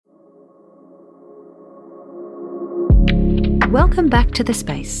Welcome back to The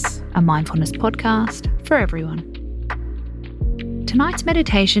Space, a mindfulness podcast for everyone. Tonight's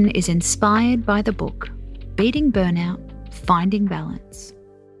meditation is inspired by the book Beating Burnout, Finding Balance.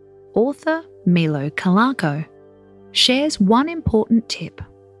 Author Milo Kalarko shares one important tip.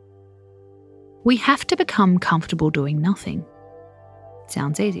 We have to become comfortable doing nothing.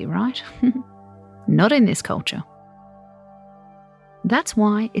 Sounds easy, right? Not in this culture. That's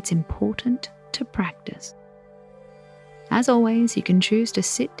why it's important to practice. As always, you can choose to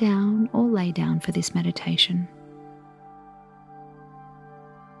sit down or lay down for this meditation.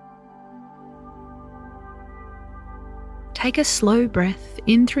 Take a slow breath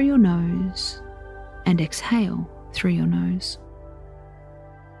in through your nose and exhale through your nose.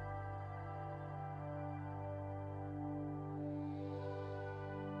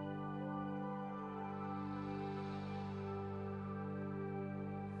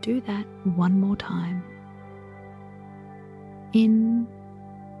 Do that one more time. In,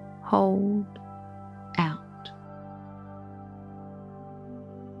 hold, out.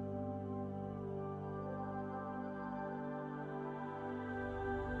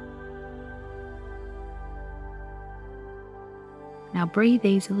 Now breathe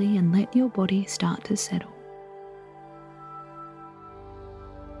easily and let your body start to settle.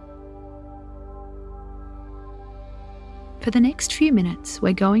 For the next few minutes,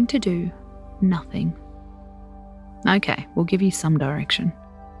 we're going to do nothing. Okay, we'll give you some direction.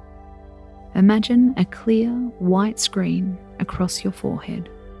 Imagine a clear white screen across your forehead.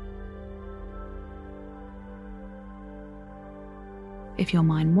 If your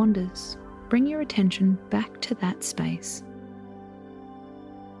mind wanders, bring your attention back to that space.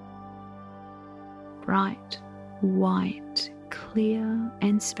 Bright, white, clear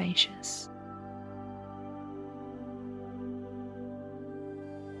and spacious.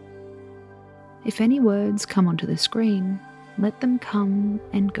 If any words come onto the screen, let them come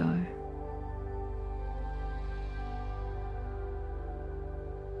and go.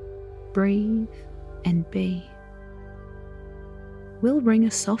 Breathe and be. We'll ring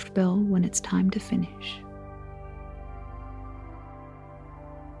a soft bell when it's time to finish.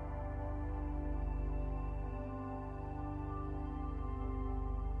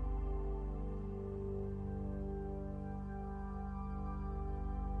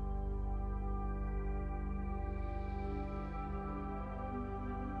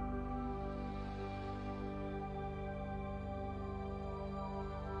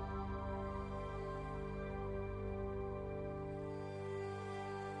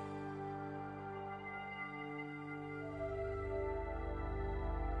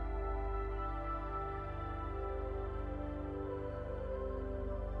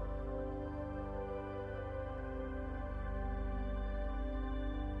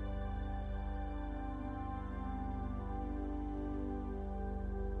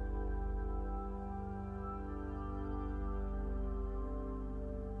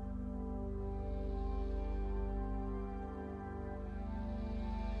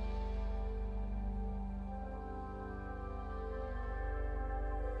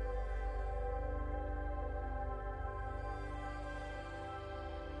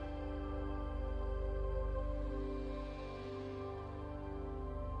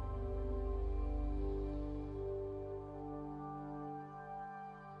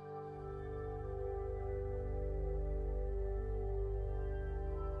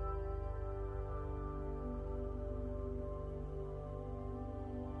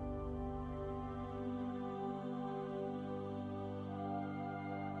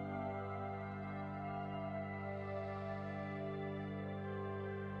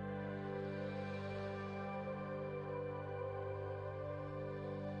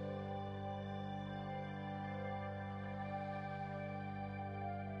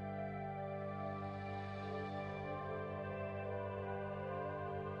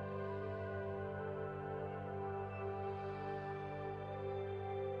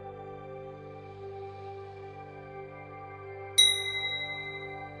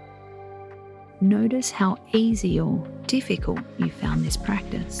 Notice how easy or difficult you found this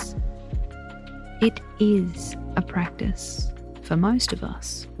practice. It is a practice for most of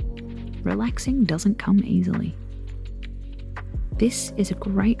us. Relaxing doesn't come easily. This is a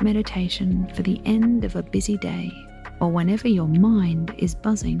great meditation for the end of a busy day or whenever your mind is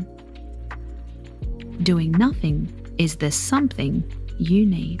buzzing. Doing nothing is the something you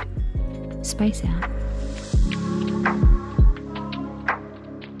need. Space out.